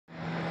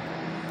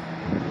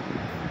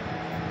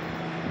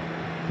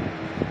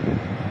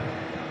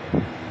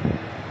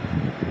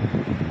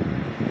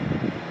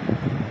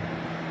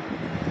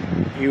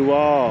You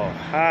all,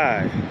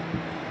 hi.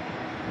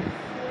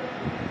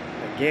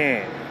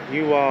 Again,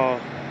 you all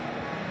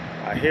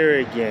are here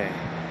again.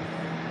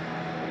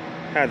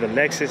 Have the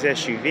Lexus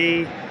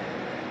SUV,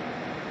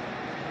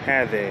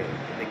 have the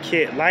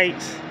kit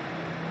lights,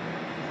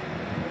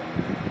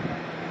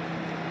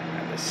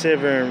 have the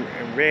silver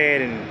and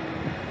red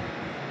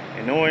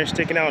and orange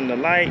sticking out in the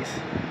lights.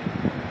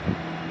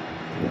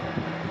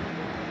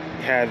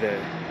 Have the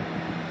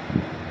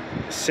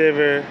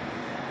silver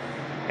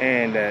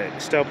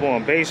and stuff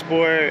on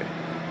baseboard.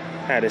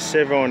 Had the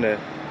silver on the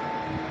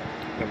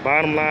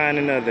bottom line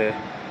and the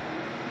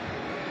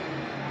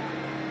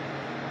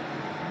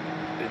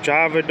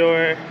driver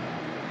door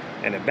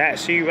and the back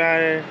seat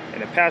rider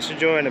and the passenger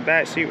door and the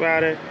back seat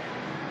rider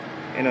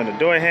and on the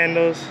door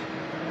handles.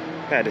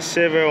 Had the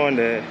silver on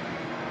the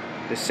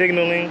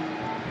signaling,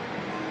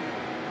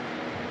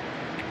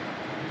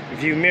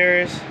 view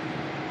mirrors,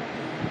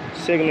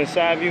 signaling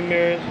side view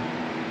mirrors.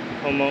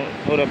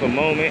 Hold up a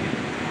moment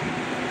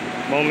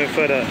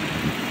for the,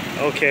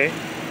 okay.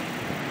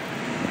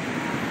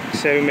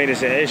 Said we made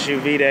this an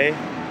SUV day.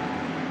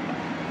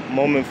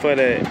 Moment for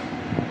the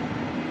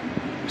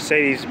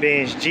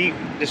Mercedes-Benz Jeep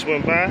just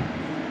went by,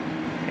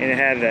 and it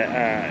had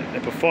the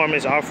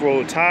performance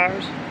off-road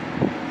tires.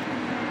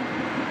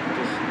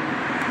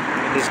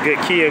 This good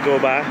Kia go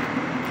by.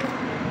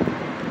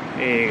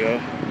 There you go.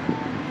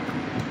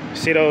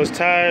 See those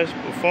tires,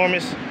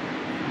 performance?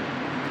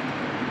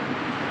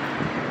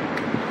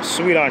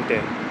 Sweet, aren't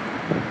they?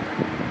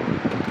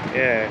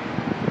 Yeah.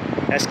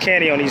 That's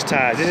candy on these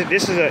tires.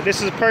 This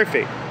is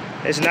perfect.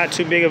 It's not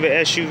too big of an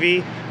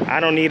SUV. I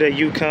don't need a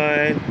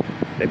Yukon,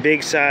 the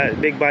big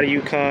body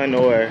Yukon,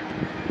 or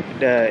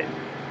the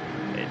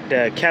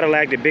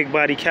Cadillac, the big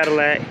body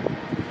Cadillac,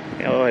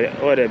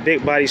 or the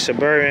big body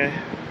Suburban.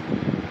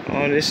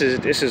 This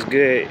is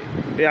good.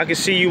 I can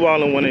see you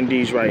all in one of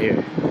these right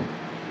here.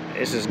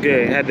 This is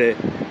good. Had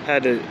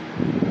the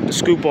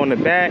scoop on the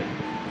back.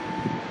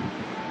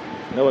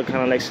 I know what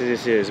kind of Lexus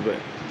this is, but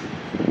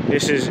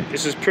this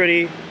is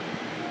pretty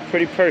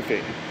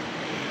perfect.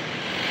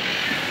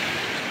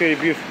 It's pretty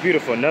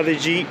beautiful. Another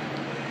Jeep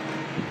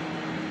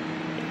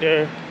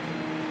there.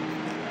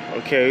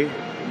 Okay,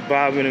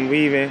 bobbing and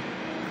weaving.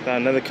 Got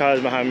another car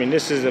behind me.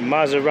 This is a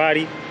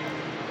Maserati.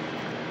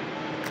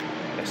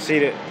 Let's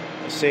see,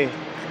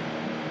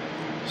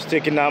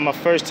 sticking out. My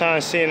first time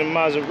seeing a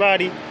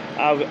Maserati.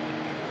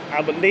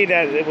 I believe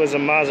that it was a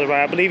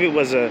Maserati. I believe it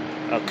was a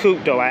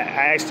coupe though. I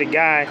asked the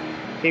guy.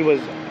 He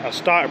was a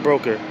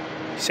stockbroker.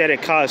 He said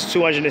it cost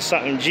 200 and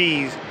something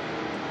G's.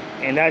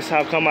 And that's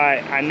how come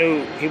I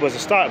knew he was a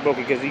stockbroker,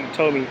 because he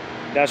told me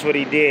that's what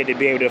he did to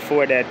be able to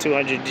afford that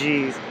 200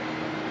 G's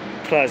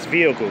plus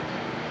vehicle.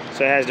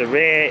 So it has the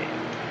red,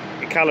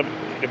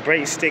 the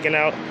brakes sticking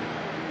out,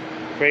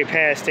 brake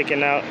pads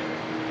sticking out.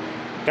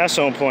 That's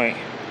on point.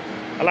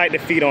 I like the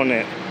feet on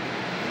that.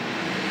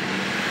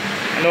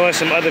 I know there's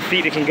some other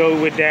feet that can go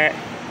with that,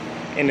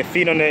 and the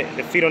feet on the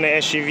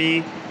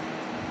SUV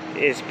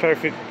is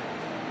perfect.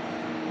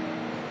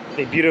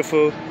 They're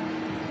beautiful.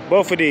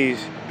 Both of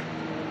these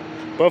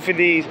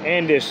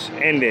and this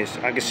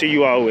I can see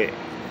you all with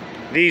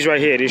these right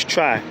here. This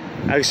try,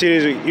 I can see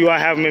this, you all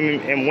have them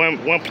in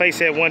one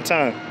place at one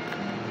time.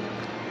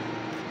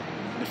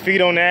 The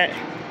feet on that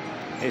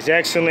is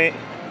excellent.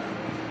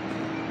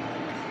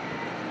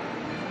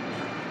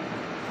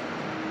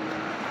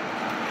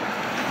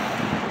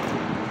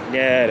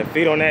 Yeah, the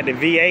feet on that, the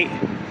V8.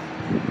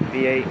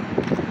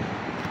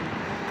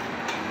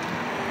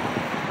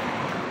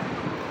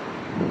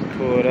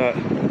 Pull it up.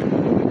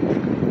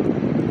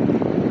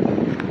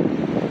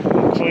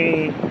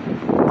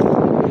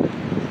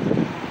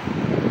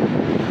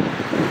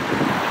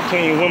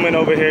 Clean woman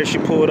over here, she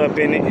pulled up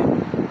in it.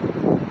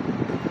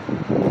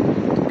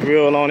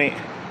 Grill on it.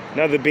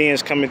 Another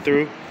Benz coming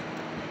through.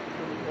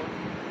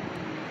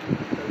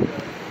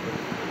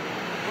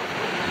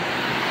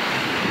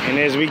 And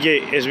as we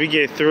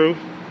get through,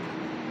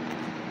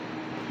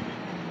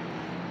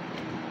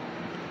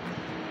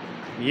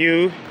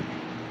 you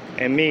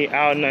and me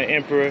out in the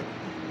Emperor.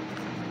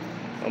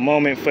 A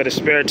moment for the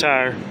spare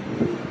tire.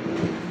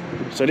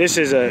 So this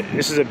is a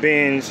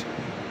Benz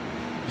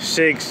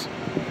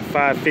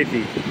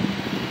 6550.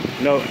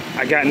 No,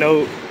 I got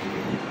no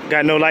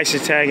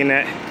license tag in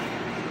that.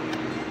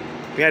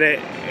 We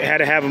had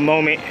to have a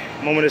moment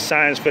of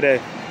silence for the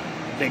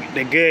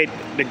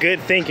good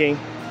thinking.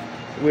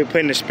 We're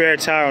putting the spare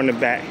tire on the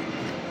back.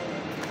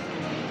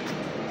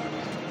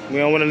 We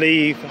don't want to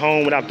leave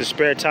home without the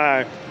spare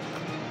tire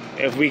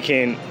if we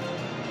can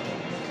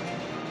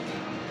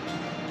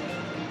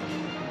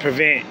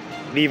prevent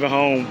leaving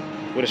home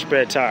with a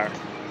spare tire.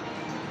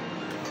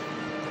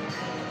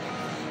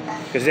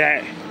 Because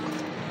that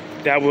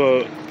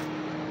will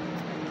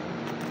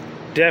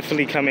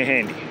definitely come in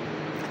handy.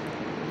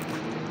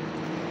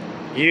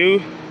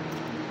 You,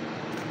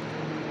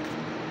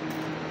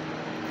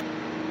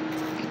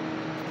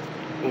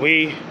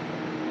 we,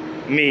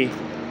 me,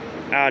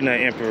 out in the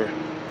Emperor.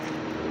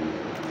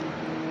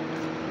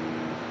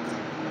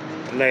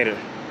 Later.